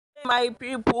my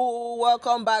people,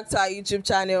 welcome back to our YouTube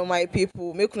channel. My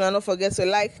people, make una not forget to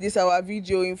like this our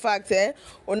video. In fact,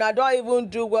 una don't even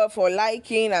do well for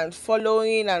liking and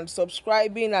following and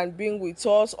subscribing and being with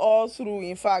us all through.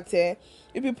 In fact, you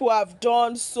people have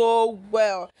done so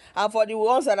well. And for the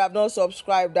ones that have not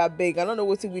subscribed, that big, I don't know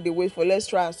what we wait for. Let's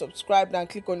try and subscribe and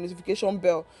click on notification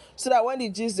bell so that when the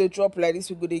gist they drop like this,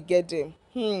 we go to get them.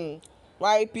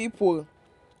 My people,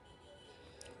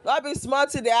 no be small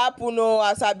thing dey happen o,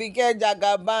 as abike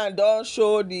jagaban don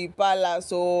show the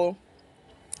palace o.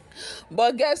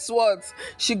 But guess what,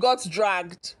 she got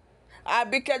dragged.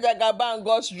 Abike jagaban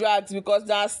got dragged because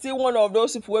na still one of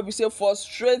those people wey be say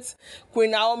frustrate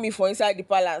Queen Naomi for inside the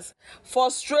palace,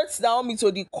 frustrate Naomi to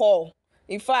the core.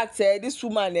 In fact, this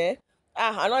woman,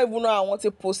 I don't even know how I want to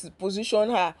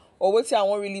position her or wetin I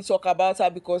wan really talk about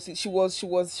her, because she was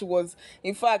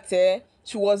in fact,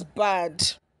 she was bad.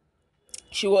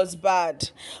 She was bad.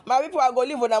 My people, I go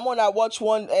leave on I watch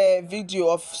one video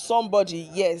of somebody,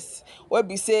 yes, where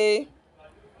be say,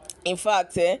 in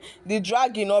fact, the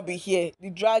dragging not be here. The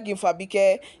dragging for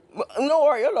Abike. No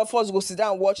worry, all of us go sit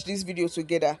down and watch this video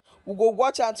together. We go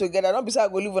watch am together. Not be say I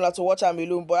go leave on to watch am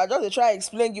alone, but I just dey try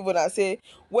explain, give una say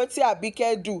wetin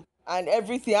Abike do and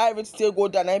everything, how everything still go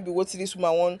down, and be wetin this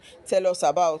woman wan tell us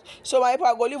about. So my people,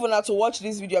 I go leave una to watch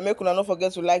this video. Make una not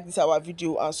forget to like this our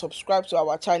video and subscribe to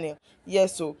our channel.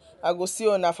 Yes, so I go see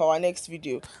you on for our next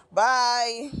video.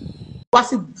 Bye. Wá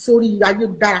sí sórí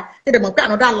ayélujára tẹ́lẹ̀ mọ̀ pé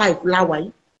another life la wà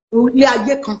yìí, orí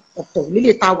ayé kan ọ̀tọ̀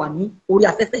lílé ta wà ní orí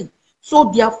afẹ́fẹ́ yìí.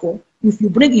 So therefore, if you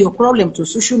bring your problem to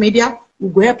social media, we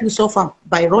go help you solve am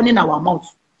by running our mouth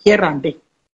here and there.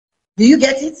 Do you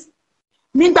get it?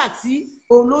 Nígbà tí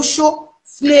olóṣó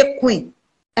slay queen,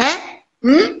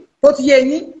 ó ti yé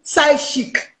yín, side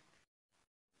chic,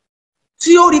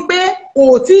 tí ó rí pé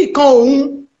kò tí ì kan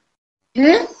òun,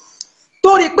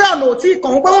 tó rí pé ọ̀nà ò tí ì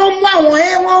kan òun, pé wọ́n mú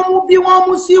àwọn wọ́n mú bí wọ́n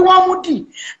mú sí wọ́n mú dì.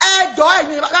 Ẹjọ́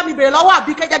ẹ̀yin bá mi bèrè lọ́wọ́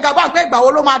Àbíkẹ́ Jagaban pé ìgbà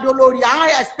wo ló máa dolórí, àwọn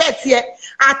expect yẹ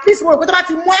at least mo rò pé tó bá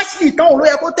ti mú Ashley tán òun ló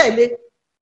yẹ kó tẹ̀lé.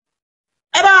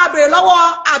 Ẹ bá wa bèrè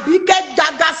lọ́wọ́ Àbíkẹ́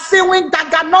jaga sewing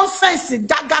jaga nonsense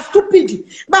jaga stupid,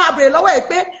 bá wa bèrè lọ́wọ́ ẹ̀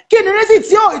pé kí ni rẹ́sì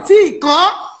tí ò tí ì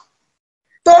kan.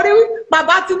 Torí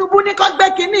bàbá Tinubu ní kó gbé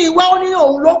kínní ìwé ó ní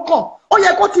òun ló kàn, ó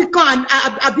yẹ kó ti kan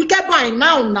Àbíkẹ́ by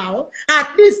now at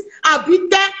least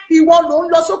Àbíkẹ́ ìwọ ló ń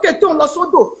lọ sókè tó ń lọ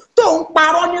sódò tó ń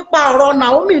parọ́ nípa ọ̀rọ̀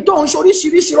Naomi tó ń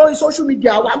ṣoríṣiríṣi lórí social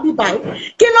media wa bí báyìí.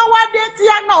 Kí ló wá dé tí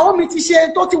Naomi ti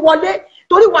ṣe tó ti wọlé,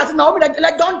 torí wà tí Naomi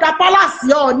lẹ́jọ́ ń da palace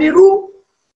Ọ̀nìrú,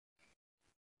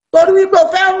 torí wípé o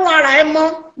fẹ́ rún ara ẹ mọ́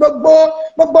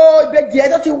gbogbo ìbejì ẹ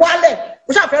tó ti wálẹ̀,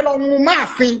 o ṣàfẹ́ lọ rún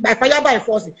máàfin by fire by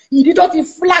force, ìdí tó ti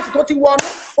flat tó ti wọnú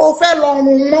o fẹ́ lọ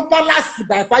rún mọ́ palace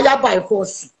by fire by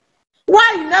force. Why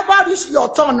you never reach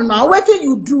your turn now? Wetin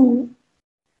you do?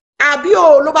 Àbí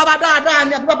o ló bàbá dáadáa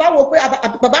ni, àbí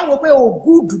bàbá wo pé o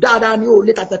good dáadáa ni o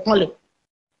lè tàtẹ̀ kanlẹ̀.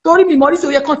 Torí mi mọ̀ rí sí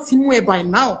o yẹ kán ti mú ẹ by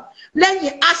now.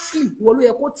 Lẹ́yìn Ashley wo ló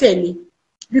yẹ kó tẹ̀lé?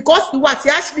 Because ìwà tí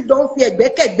Ashley don fi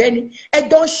ẹ̀gbẹ́kẹ̀gbẹ́ ni, ẹ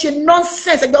don ṣe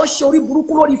nonsense, ẹ don ṣe orí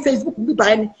burúkú lórí Facebook bíbá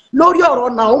ẹni lórí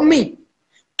ọ̀rọ̀ Naomi.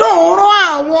 Tó ń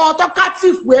rán àwọn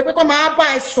talkative wẹ̀ pé kó máa bá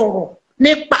ẹ sọ̀rọ̀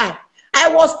nípa ẹ̀. I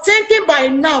was thinking by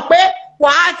now pé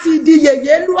wàá ti di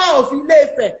yèyé lúwà òfin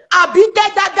Ilé-Ifẹ̀, Àbíkẹ́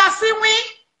jaga síwín.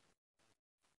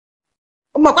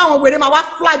 Ó mọ̀ pé àwọn wèrè máa wá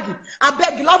flag,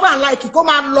 abeg love and like kó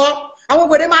máa lọ. Àwọn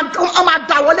wèrè máa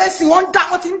dà wọlé sí, wọ́n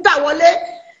ti ń dà wọlé.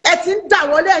 Ẹ ti ń dà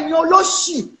wọlé ẹ̀yin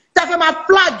olóṣì tẹ́ fẹ́ máa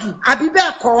flag, àbí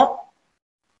bẹ́ẹ̀ kọ́?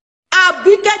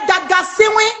 Àbíkẹ́ jaga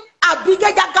síwín,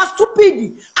 Àbíkẹ́ jaga stupid,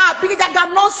 Àbíkẹ́ jaga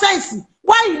nonsense.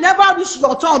 Why you never reach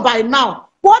your turn by now?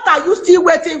 What are you still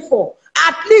waiting for?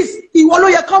 At least ìwọ ló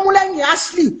yẹ kán mú lẹ́yìn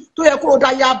Ashley tó yẹ kó o da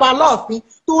yaba lọ́ọ̀fin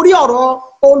torí ọ̀rọ̀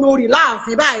olórí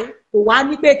láàfin báyìí kò wá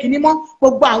ní pé kinní mọ́.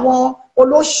 Gbogbo àwọn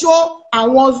olóṣó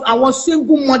àwọn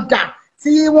single mother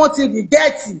tí wọ́n ti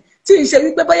rìgẹ́ẹ̀tì, tí ì ṣe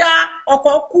wípé bóyá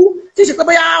ọkọ kú, tí ì ṣe pé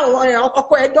bóyá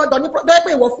ọkọ ẹ dandan ní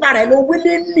pé ìwọ fúnra rẹ ló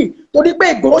wílé nì torí pé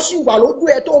ìgboro sì wà lójú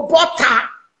ẹ tó bọ́ta.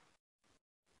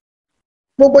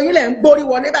 Gbogbo yín lẹ̀ ń gbórí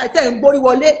wọlé báyìí, tẹ̀ ń gbórí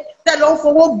wọlé, tẹ̀ lọ ń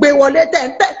fowó gbé wọlé,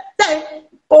 tẹ̀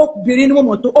obìnrin ni mo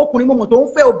mọ̀ tó, ọkùnrin mo mọ̀ tó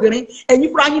ń fẹ́ obìnrin, ẹ̀yin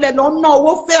fúnra yín lẹ̀ lọ ń ná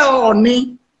owó fẹ́ Ọ̀ọ̀ni.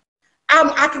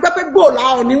 Àti pé gbòòlà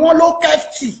Ọ̀ọ̀ni wọ́n ló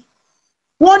kẹ́fì,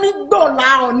 wọ́n ní gbòòlà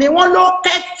Ọ̀ọ̀ni wọ́n ló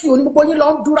kẹ́fì, òní gbogbo yín lọ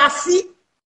ń dúra sí.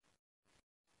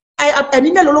 Ẹ̀mí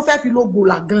mélòó ló fẹ́ fi lo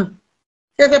gbòòlà gan?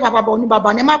 Ṣé fẹ́ pa bàbá oníbàbá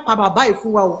ni? Ẹ má pa bàbá yìí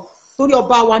fún wa o, torí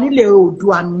ọba wa nílẹ̀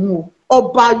Oòduà nù o,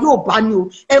 ọba Yorùbá ni o.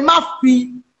 Ẹ má fi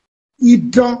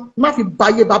idán, má fi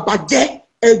báyé bàbá jẹ́,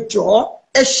 ẹ jọ̀ọ́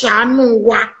ẹ ṣàánú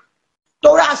wa.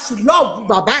 Torí a sì lọ́ọ̀bù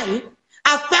bàbá yìí,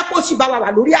 afẹ́ kó sì bá wa wà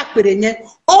lórí àpèrè yẹn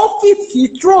ọ́fíìsì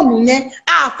tróònù yẹn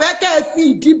àfẹ́ kẹ́ ẹ fi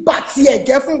ìdí bàtì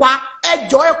ẹ̀jẹ̀ fún wa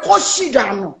ẹjọ́ ẹ kó sì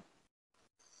dànù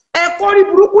ẹ kó rí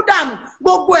burúkú dànù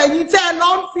gbogbo ẹ̀yin tẹ́ ẹ lọ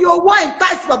ń fi owó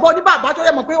ìtàìsí bàbá oníbàbá tó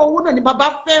yẹ mọ̀ pé owó náà ni bàbá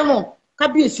fẹ́ràn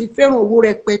kábíyèsí fẹ́ràn owó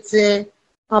rẹpẹtẹ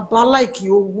bàbá láìkì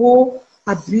owó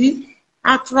àbí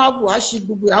a travel a ṣe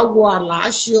gbogbo àwọ àlà a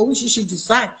ṣe oríṣiríṣi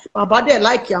design bàbá dẹ̀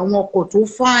láìkì àwọn ọkọ̀ tó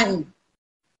fine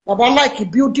bàbá láìkì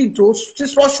building tó tí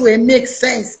structure ẹ make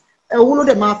sense owó ló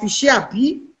dẹ̀ máa fi ṣe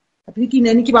àbí kí ni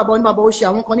ẹni kí bàbá oníbàbá ó ṣe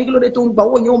àwọn kan ní kí ló dé tó ń gba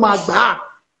owó yẹn ó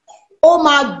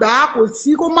máa gbà á kò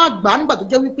sí kó má gbà á nígbà tó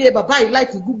jẹ́ wípé bàbá yìí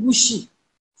láìkì gúgú ṣì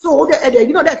so ẹ̀dẹ̀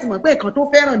yìí náà dẹ̀ ti mọ̀ pé nǹkan tó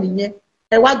fẹ́ràn nìyẹn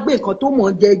ẹ wá gbé nǹkan tó mọ̀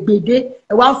jẹ gbèdé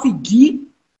ẹ wá fìdí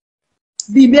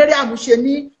bí marriam ṣe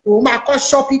ní òun máa kọ́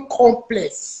shopping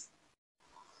complex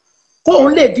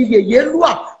kóun lè di yèyé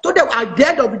lúà tó dẹ̀ at the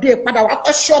end of the day padà wá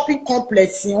kọ́ shopping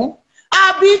complex yẹn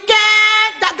abike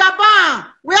jagaban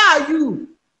where are you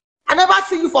I never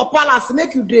see you for palace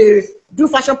make you dey do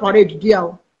fashion parade there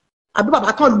o àbí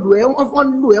bàbá kan lù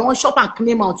ẹ́ wọ́n shop and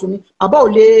clean out ni bàbá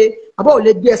ò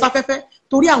lè gbé ẹ sáfẹ́fẹ́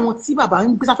torí àwọn tí bàbá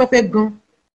ń gbé sáfẹ́fẹ́ gan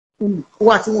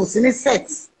wà tí wọn ò sí ní set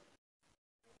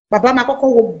bàbá máa kọ́kọ́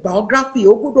wo biography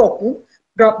ó gbọ́dọ̀ kún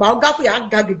biography á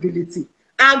ga gègèlètì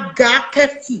á ga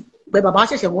kẹ́fì pé bàbá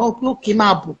ṣẹ̀ṣẹ̀ wọ́n pé òkè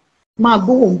máa bọ̀ máa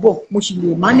gbówó ń bọ̀ mo sì lè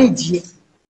manage ẹ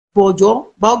bọ̀jọ́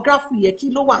biography yẹ kí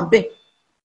ló wà ń bẹ̀.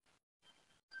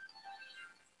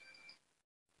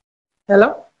 Hello?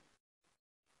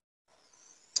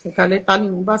 Ìkàlẹ̀ ta ni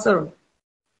mo bá sọ̀rọ̀?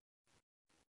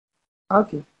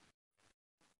 Okay.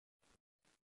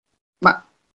 Mọ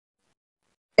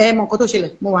nǹkan tó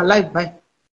ṣẹlẹ̀ mo wà live báyìí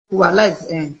mo wà live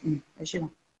ẹ ṣe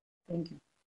wọn thank you.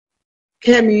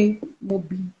 Kẹ́mi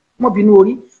mo bínú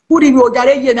orí kúrì mi ò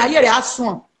jàre yé mi ayé rẹ̀ á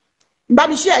sùn ìbá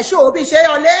mi ṣe ẹ̀ ṣe òbí ṣe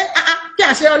ọlé kí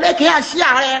àṣẹ ọlé kí àṣẹ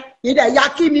ààrẹ ìdẹ̀ ya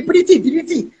kí mi pírítì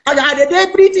ọjà àdèdè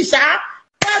pírítì ṣá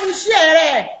kẹ́mi ṣe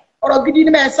rẹ̀ ọ̀rọ̀ gidi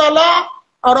ni mẹ́sàn lọ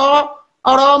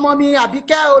ọ̀rọ̀ ọmọ mi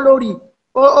àbíkẹ́ olórí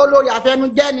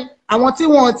àfẹnujẹ́ ni àwọn tí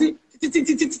wọ́n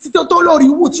ti tó lórí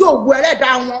wù tí ò wu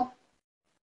ẹlẹ́dàá wọn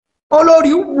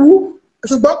olórí wù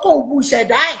ṣùgbọ́n kò wu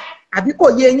ṣẹ̀dá ẹ̀ àbí kò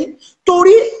yé yín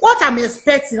torí what I'm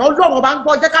expecting ọlọ́run ọba ń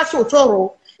gbọ́ jẹ́ ká sòótọ́ ọ̀rọ̀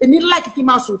èmi láìkí kí n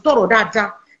máa sòótọ́ ọ̀rọ̀ dáadáa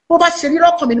bó bá ṣe rí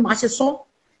lọ́kàn mi ni màá ṣe sọ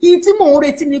iye tí mò ń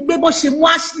retí ni pé bó ṣe mú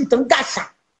àṣírí tó ń gàṣà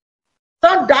tó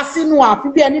ń dá sínú àfi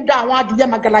bí ẹni dá àwọn adìyẹ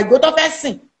màgàlàgbé tó fẹ́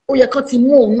sìn ó yẹ kán ti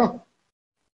mú òun náà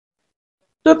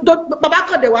bàbá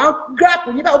kan dẹ̀ wá gíràpù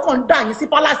yín báwo kàn ń dà yín sí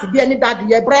pálásì bí ẹni dá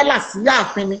adìyẹ bírẹ́là sí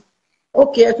ààfin ni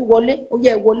ókè ẹ tún wọlé ó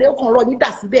yẹ wọlé ó kàn rọ yín dà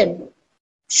síbẹ̀ ni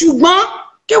ṣùgbọ́n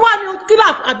kí wàá ní kílà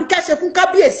àbíkẹ́ ṣe fún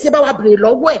kábíyèsí ẹ bá wa bèrè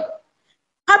lọ́wọ́ ẹ̀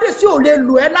kábíyèsí ò lè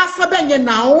lò ẹ́ lásán bẹ́ẹ̀ yẹn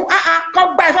nà ó kọ́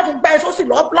gba ẹ sọ́tún gba ẹ sọ́sì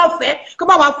lọ́fẹ̀ẹ́ kó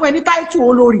bá wa fún ẹ ní táìtù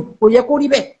olórí kò yẹ kó rí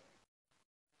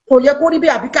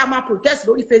bẹ́ẹ̀ àbíkẹ́ a máa protest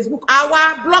lórí Facebook àwa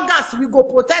bloggers we go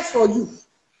protest for you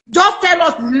just tell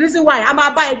us the reason why a máa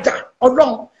bá ẹ jà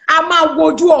ọlọ́run a máa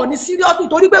wojú ọ ní seriously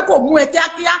torí pé kò mú ẹ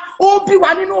kíákíá ó bí wa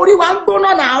nínú orí wa ń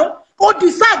gbóná nà ó ó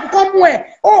decide kó mú ẹ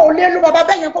ó lè lo bàbá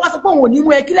bẹ́ẹ̀ yẹn kó wá sọ pé òun ò ní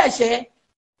mú ẹ kílẹ̀ ṣẹ́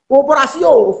ó bọ́ra sí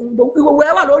òfin ìwòwò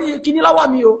ẹ wà lórí kíní lọ́wọ́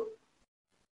mi o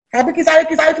àbí kí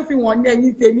sáré tún fi wọ̀n ní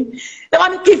ẹ̀yìn tèmi ẹ wá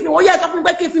ní kí fi wọ́n yẹ sọ fún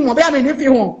pé kí fi wọ̀n bí àmì ní fi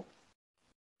wọ̀n.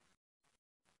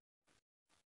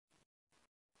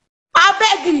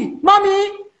 abẹ́gì mọ́mi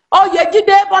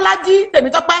Oyèjídé Bọ́lájí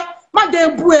Tèmítọ́pẹ́ má dé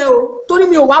bú ẹ o torí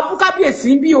mi ò wá bú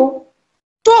kábíyèsí bí o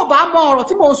tó o bá mọ ọ̀rọ̀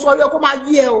tí mò ń sọ yẹ kó máa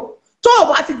yí ẹ o tó o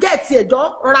bá ti gẹ̀ẹ́tì ẹ̀jọ́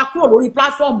rọra kúrò lórí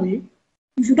platform yìí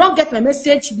if you don't get my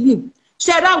message leave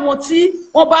ṣe ẹ dáwọn tí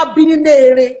wọ́n bá bí nílé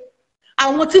eré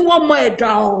àwọn tí wọ́n mọ ẹ̀dà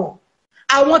ọ̀rọ̀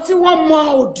àwọn tí wọ́n mọ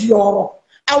òdì ọ̀rọ̀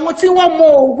àwọn tí wọ́n mọ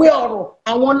òwe ọ̀rọ̀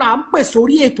àwọn là ń pè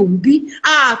sórí ètò ń bí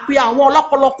àpè àwọn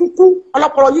ọlọ́pọlọ kúkú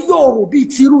ọlọ́pọlọ yíyóòrò bíi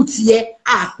tirú tiẹ̀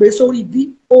àpè sórí bí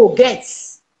o get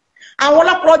àwọn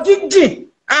ọlọ́pọlọ jíjìn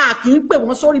kì í pè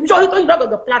wọ́n sórí bí sórí tó yìí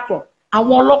lọ́gọ̀dọ̀ platform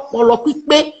àwọn ọlọ́pọlọ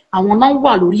pípé àwọn náà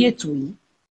wà lórí ètò yìí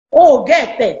o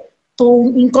get ẹ̀ tó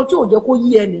nǹkan tí ò jẹ́ kó yí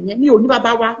ẹ nìyẹn ní òní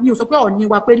bàbá wa ní o sọ pé ọ̀ní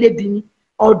wa pé lébi ni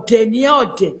ọ̀dẹ̀ ní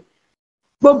ọ̀dẹ̀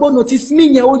gbogbo notice mi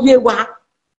yẹn ó yé wa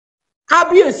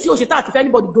kábíyèsí òṣètà àti fẹ́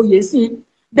níbọ̀dì gboyè sí i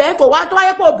bẹ́ẹ̀ kò wá tó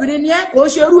wáyé pé obìnrin ni ẹ kò ń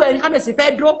ṣe irú ẹni kábíyèsí fẹ́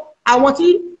dúró àwọn tí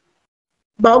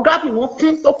biography wọn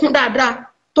kún tó kún dáadáa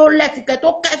tó lẹ́tìkẹ́ tó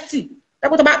kẹ́tì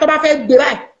ẹ̀kọ́ tó bá fẹ́ gbé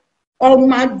báyìí ọrùn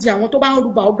máa di àwọn tó bá ń ru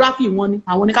biography wọn ni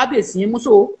àwọn ní kábíyèsí yẹn mú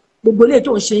so gbogbo eléyìí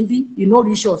tó ń ṣe ń bí you know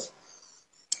rituals.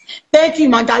 Thank you,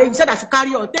 man. You said I should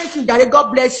carry on. Thank you, Jare.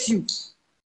 God bless you.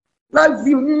 Love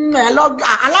you.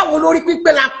 Aláwo lórí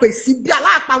pípé la pè sí bí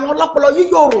aláàpá àwọn ọlọ́pọlọ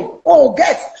yíyòrò. Oh,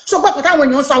 get. So gbọ́dọ̀ táwọn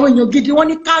èèyàn sọ àwọn èèyàn gidi wọ́n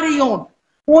ní carry on.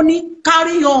 Wọ́n ní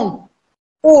carry on.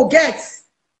 Oh, get.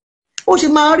 ó ṣe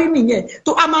máa ń rí nìyẹn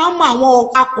tó a máa ń mọ àwọn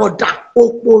akọ̀dà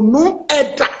òpònú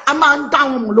ẹ̀dà a máa ń dá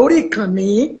wọn mọ̀ lórí ìkànnì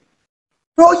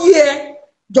tó yé ẹ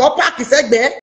jọ páàkì sẹ́gbẹ̀ẹ́